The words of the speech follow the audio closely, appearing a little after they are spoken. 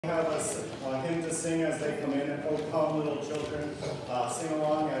Have a hymn to sing as they come in, and oh come little children, sing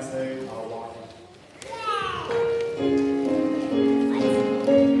along as they are walking.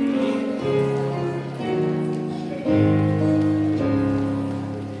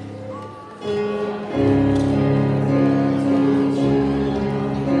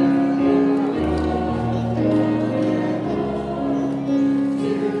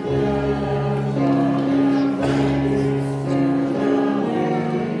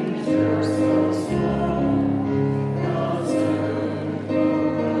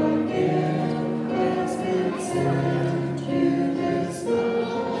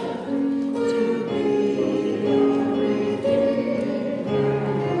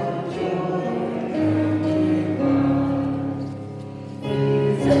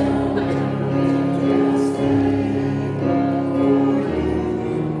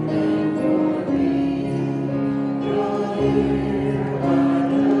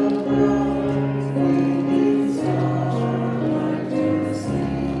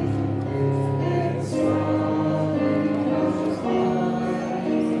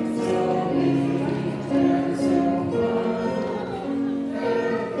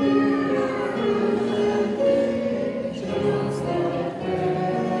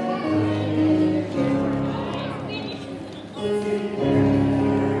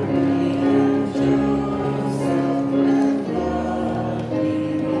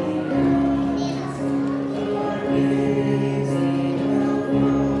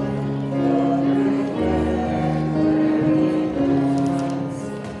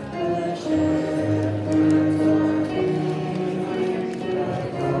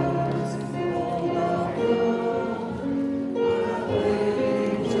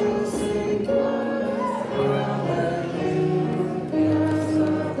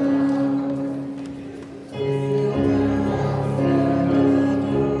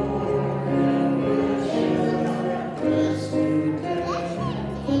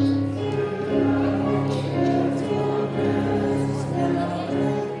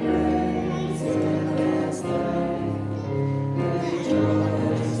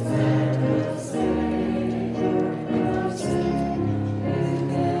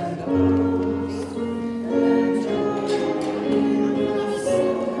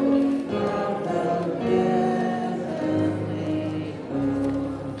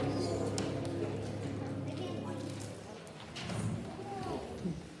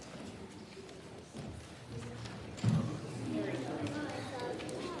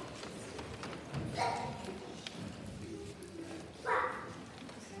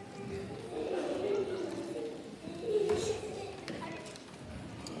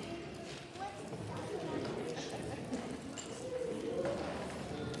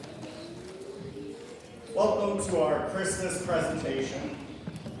 Welcome to our Christmas presentation.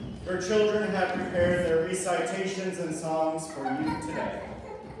 Your children have prepared their recitations and songs for you today.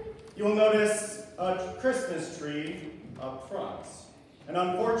 You will notice a Christmas tree up front. And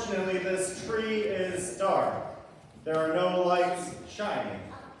unfortunately, this tree is dark. There are no lights shining.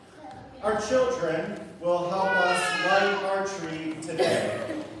 Our children will help us light our tree today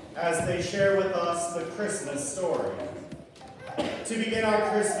as they share with us the Christmas story. To begin our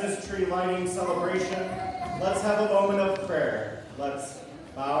Christmas tree lighting celebration, let's have a moment of prayer. Let's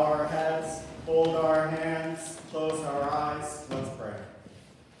bow our heads, fold our hands, close our eyes. Let's pray.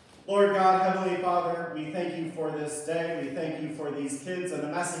 Lord God, Heavenly Father, we thank you for this day. We thank you for these kids and the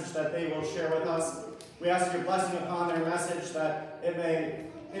message that they will share with us. We ask your blessing upon their message, that it may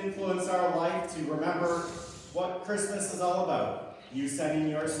influence our life to remember what Christmas is all about. You sending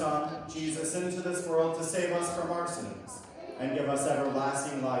your Son, Jesus, into this world to save us from our sins and give us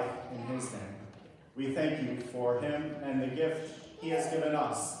everlasting life in his name. We thank you for him and the gift he has given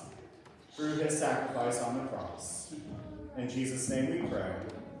us through his sacrifice on the cross. In Jesus' name we pray.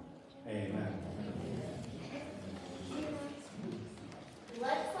 Amen.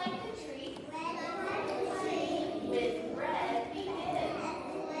 Let's light the tree. With bread begin.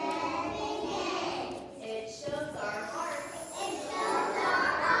 It shows our hearts.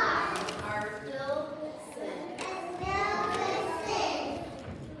 Are filled with sin.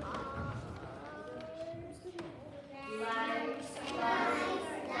 Light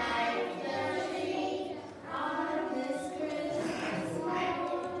the tree on this Christmas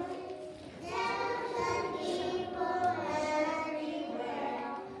morn. Tell the people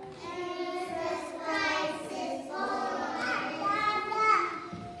everywhere, Jesus Christ is born.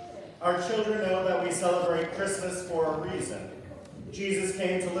 Our children know that we celebrate Christmas for a reason. Jesus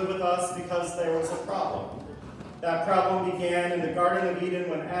came to live with us because there was a problem. That problem began in the Garden of Eden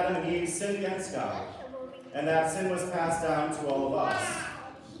when Adam and Eve sinned against God. And that sin was passed down to all of us.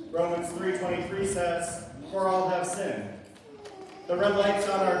 Romans 3:23 says, "For all have sinned." The red lights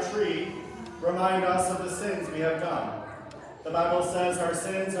on our tree remind us of the sins we have done. The Bible says our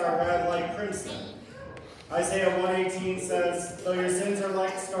sins are red like crimson. Isaiah 1:18 says, "Though your sins are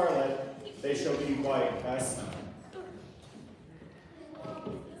like scarlet, they shall be white as snow."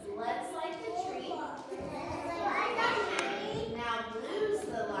 Let's light the tree. Now blue's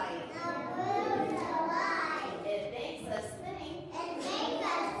the light. It makes us think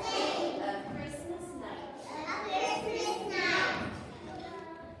of Christmas night.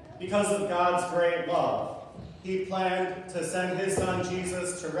 Because of God's great love, he planned to send his son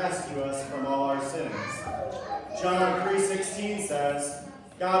Jesus to rescue us from all our sins. John 3:16 says,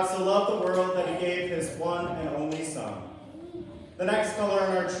 "God so loved the world that he gave his one and only son." The next color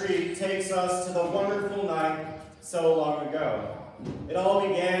on our tree takes us to the wonderful night so long ago. It all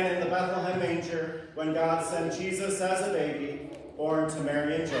began in the Bethlehem manger when God sent Jesus as a baby born to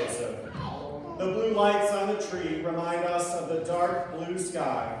Mary and Joseph. The blue lights on the tree remind us of the dark blue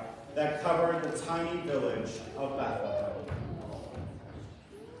sky that covered the tiny village of Bethlehem.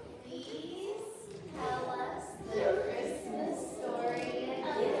 These tell us the Christmas story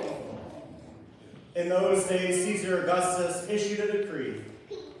again. In those days, Caesar Augustus issued a decree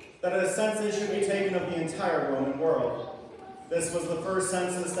that a census should be taken of the entire Roman world. This was the first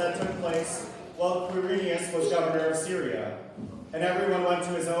census that took place while Quirinius was governor of Syria, and everyone went to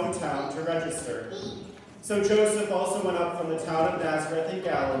his own town to register. So Joseph also went up from the town of Nazareth in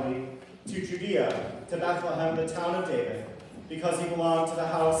Galilee to Judea, to Bethlehem, the town of David, because he belonged to the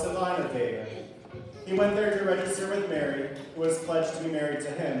house and line of David. He went there to register with Mary, who was pledged to be married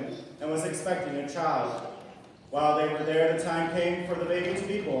to him, and was expecting a child. While they were there, the time came for the baby to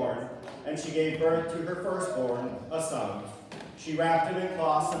be born, and she gave birth to her firstborn, a son. She wrapped him in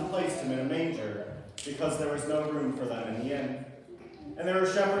cloths and placed him in a manger, because there was no room for them in the inn. And there were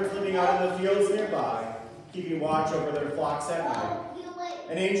shepherds living out in the fields nearby, keeping watch over their flocks at night.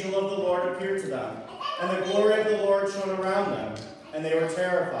 An angel of the Lord appeared to them, and the glory of the Lord shone around them, and they were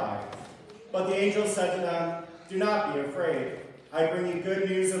terrified. But the angel said to them, "Do not be afraid. I bring you good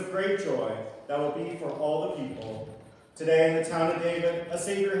news of great joy that will be for all the people. Today in the town of David, a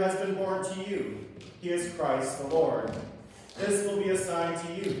Savior has been born to you. He is Christ the Lord. This will be a sign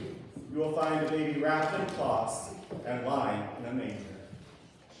to you. You will find a baby wrapped in cloths and lying in a manger."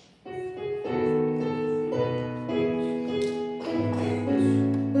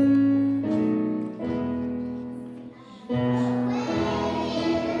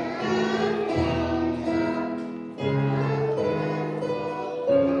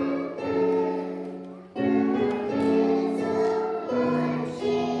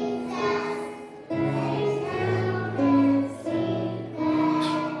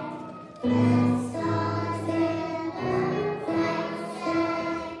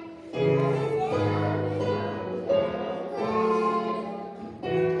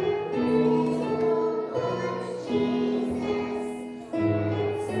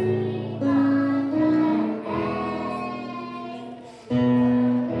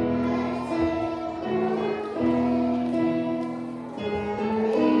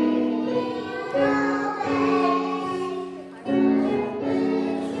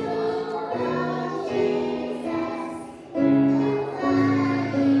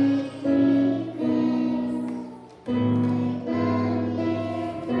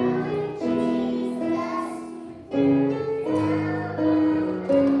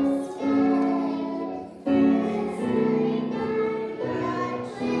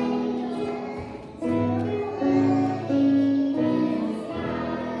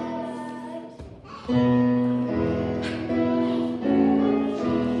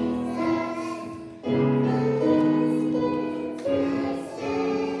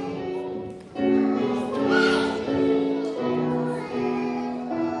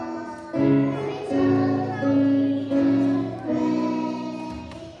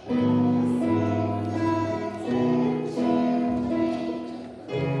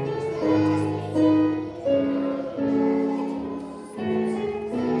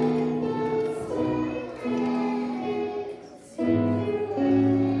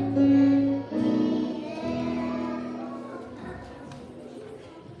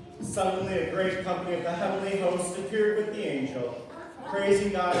 Suddenly a great company of the heavenly host appeared with the angel,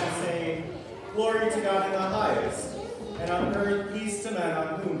 praising God and saying, "Glory to God in the highest, and on earth peace to men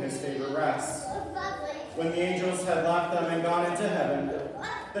on whom his favor rests." When the angels had left them and gone into heaven,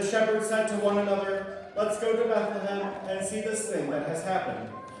 the shepherds said to one another, "Let's go to Bethlehem and see this thing that has happened,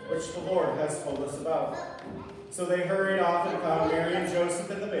 which the Lord has told us about." So they hurried off and found Mary and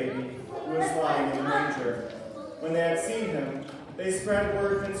Joseph and the baby, who was lying in the manger. When they had seen him, They spread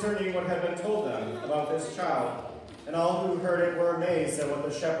word concerning what had been told them about this child, and all who heard it were amazed at what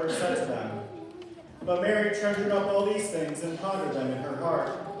the shepherds said to them. But Mary treasured up all these things and pondered them in her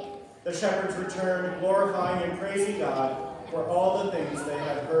heart. The shepherds returned, glorifying and praising God for all the things they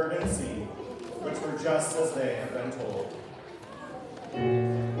had heard and seen, which were just as they had been told.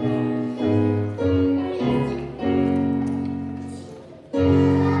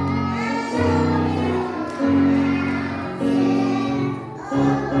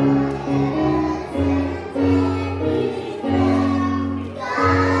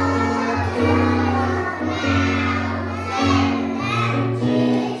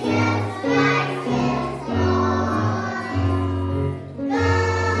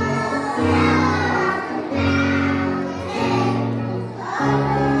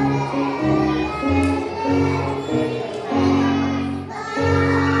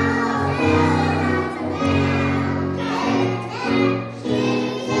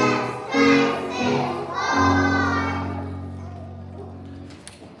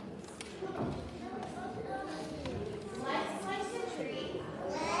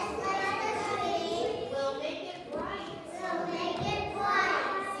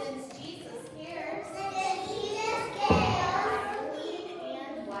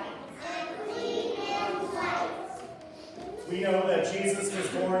 We know that Jesus was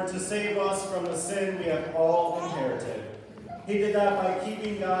born to save us from the sin we have all inherited. He did that by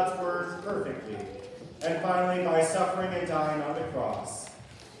keeping God's word perfectly, and finally by suffering and dying on the cross.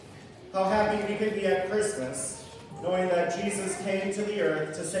 How happy we can be at Christmas, knowing that Jesus came to the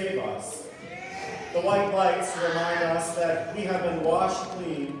earth to save us. The white lights remind us that we have been washed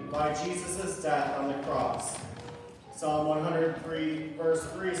clean by Jesus' death on the cross. Psalm 103, verse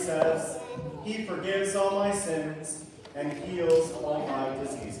 3 says, "He forgives all my sins and heals all my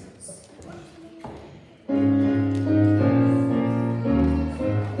diseases."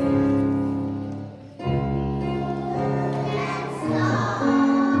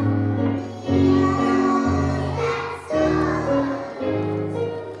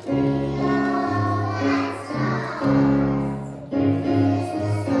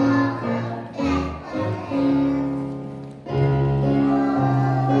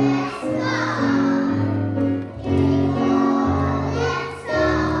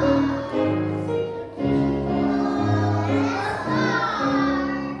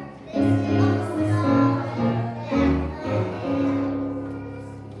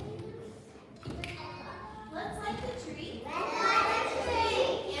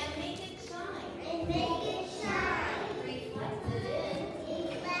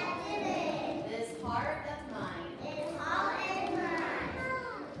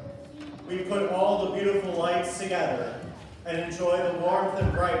 We put all the beautiful lights together and enjoy the warmth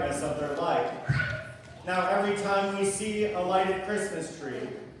and brightness of their light. Now, every time we see a lighted Christmas tree,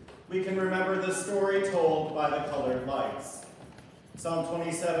 we can remember the story told by the colored lights. Psalm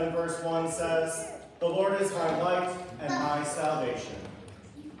 27, verse 1 says, "The Lord is my light and my salvation."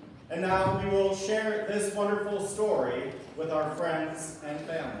 And now we will share this wonderful story with our friends and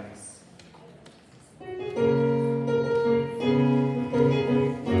families.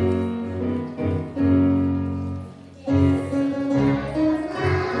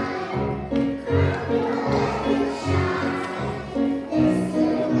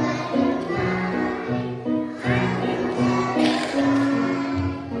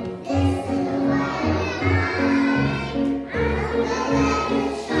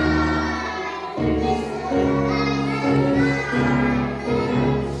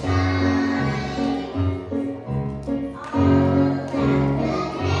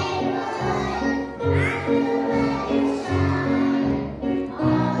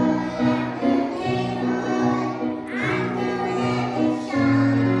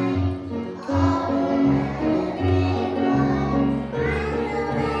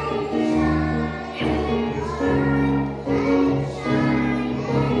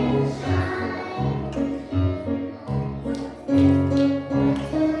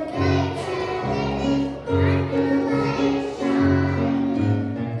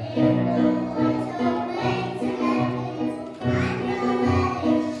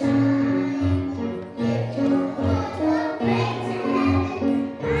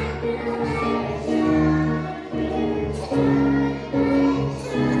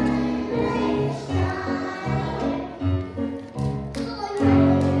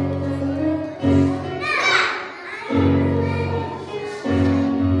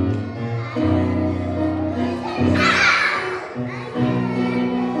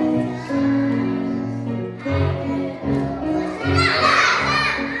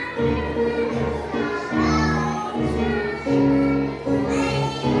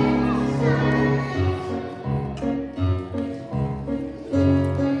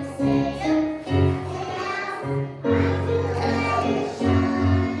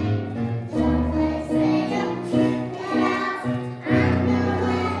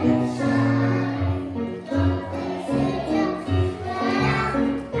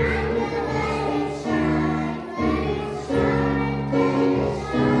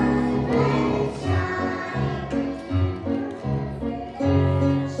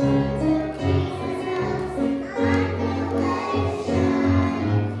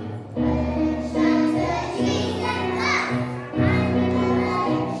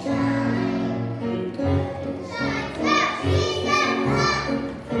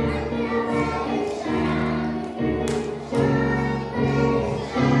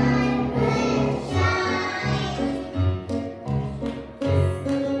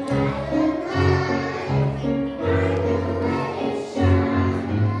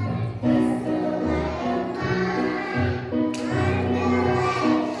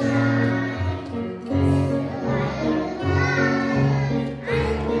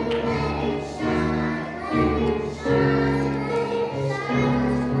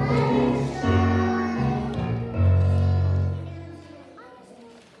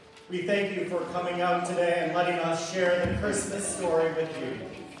 coming out today and letting us share the Christmas story with you.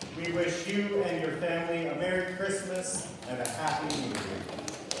 We wish you and your family a Merry Christmas and a Happy New Year.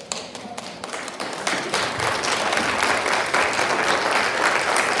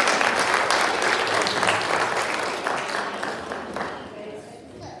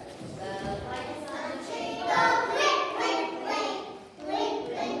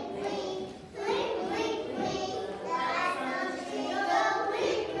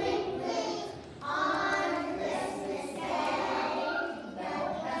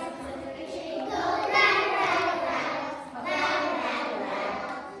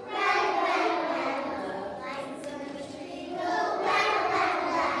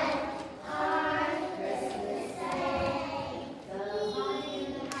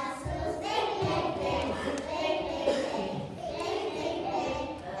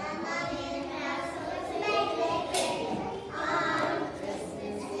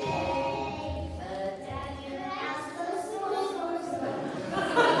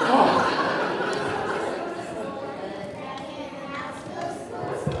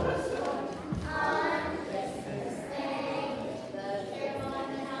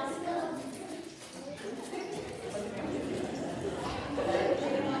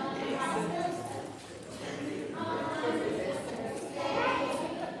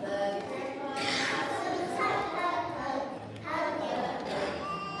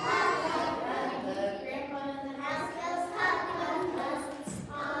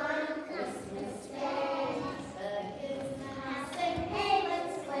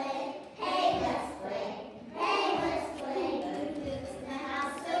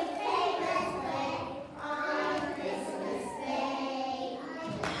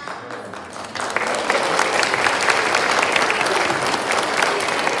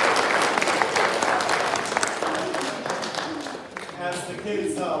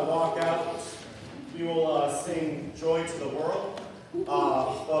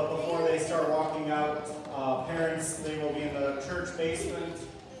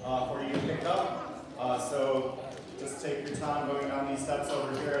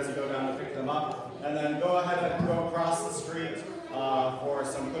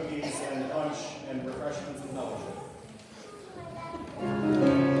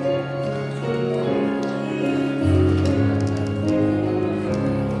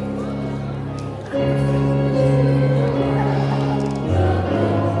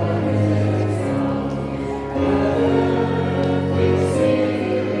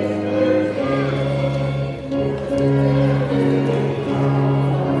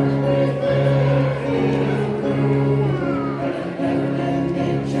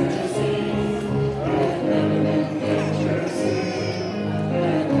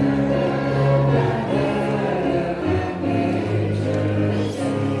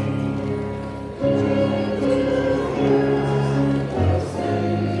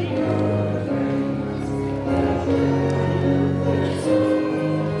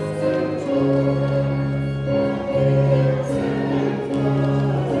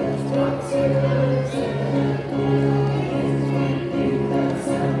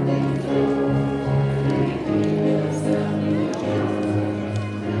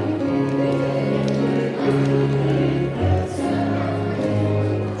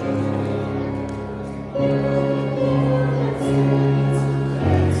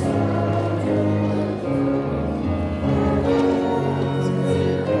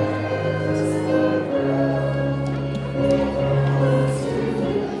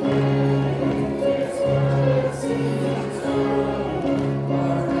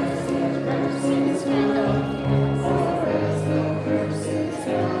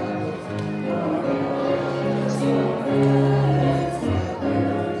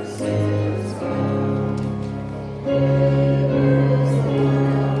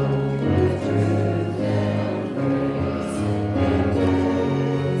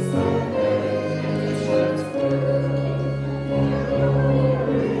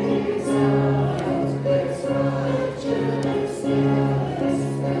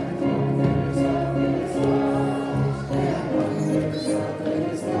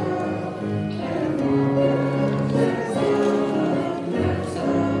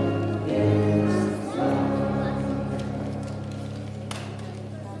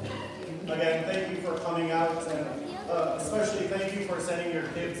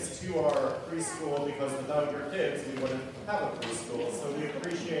 Preschool, because without your kids, we wouldn't have a preschool. So we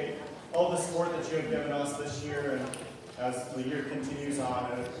appreciate all the support that you have given us this year, and as the year continues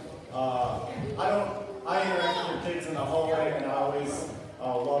on. And I interact with your kids in the hallway, and I always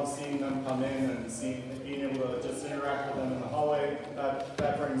love seeing them come in and being able to just interact with them in the hallway.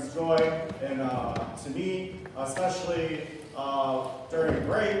 That brings joy, and to me, especially during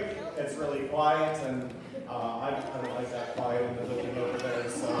break, it's really quiet, and I don't like that quiet in the building over there,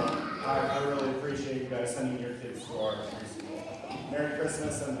 so I really appreciate you guys sending your kids to our preschool. Merry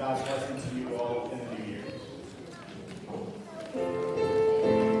Christmas and God's blessing to you all in the new year.